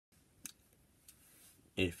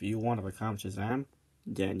If you want to become Shazam,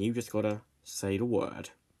 then you just gotta say the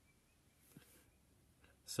word.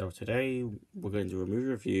 So today we're going to do a movie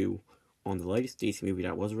review on the latest DC movie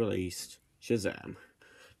that was released, Shazam.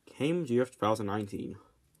 Came to year 2019.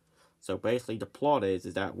 So basically the plot is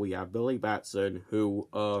that we have Billy Batson who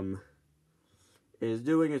is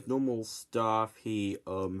doing his normal stuff. He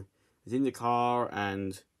is in the car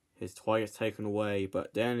and his toy is taken away,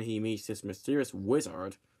 but then he meets this mysterious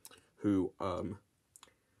wizard who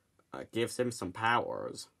gives him some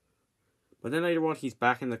powers. But then later on he's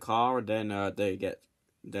back in the car and then they get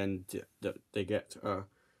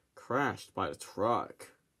crashed by the truck.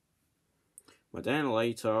 But then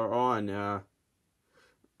later on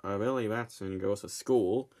Billy Batson goes to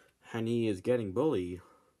school and he is getting bullied.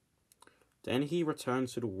 Then he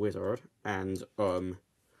returns to the wizard and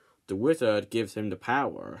the wizard gives him the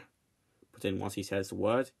power. But then once he says the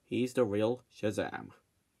word, he's the real Shazam.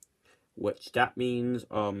 Which that means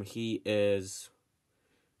he is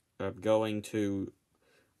going to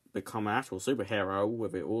become an actual superhero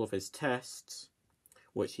with all of his tests,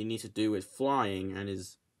 which he needs to do is flying and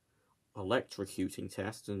his electrocuting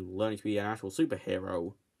tests and learning to be an actual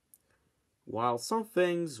superhero. While some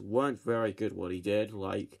things weren't very good what he did,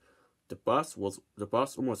 like the bus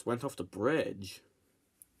almost went off the bridge.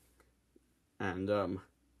 And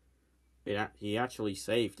he actually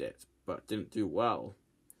saved it, but didn't do well.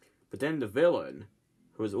 But then the villain,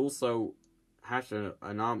 who has also hatched an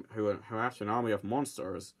army of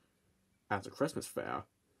monsters at the Christmas fair,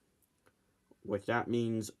 which that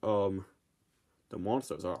means the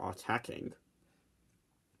monsters are attacking.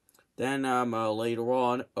 Then later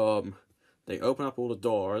on they open up all the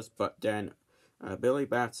doors, but then Billy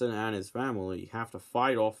Batson and his family have to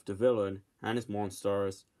fight off the villain and his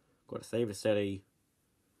monsters. Got to save the city,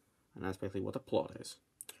 and that's basically what the plot is.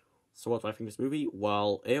 So what do I think of this movie?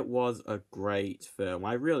 Well, it was a great film.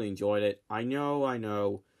 I really enjoyed it. I know.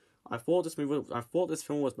 I thought this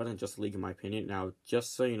film was better than Justice League in my opinion. Now,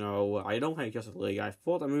 just so you know, I don't hate Justice League. I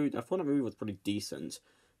thought the movie was pretty decent,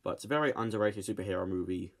 but it's a very underrated superhero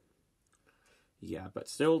movie. Yeah, but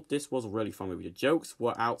still, this was a really fun movie. The jokes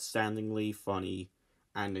were outstandingly funny,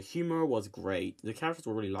 and the humor was great. The characters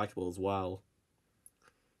were really likable as well.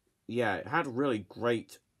 Yeah, it had a really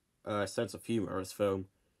great sense of humor, this film.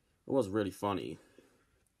 It was really funny.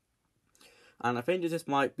 And I think that this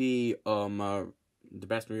might be the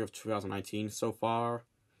best movie of 2019 so far,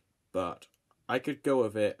 but I could go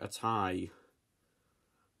with it a tie.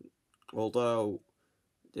 Although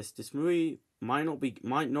this movie might not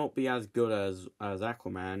be as good as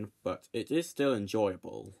Aquaman, but it is still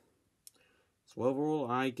enjoyable. So overall,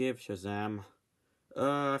 I give Shazam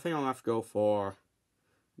I think I'll have to go for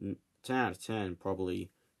 10 out of 10 probably.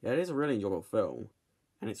 Yeah, it is a really enjoyable film,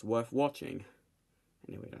 and it's worth watching.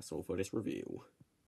 Anyway, that's all for this review.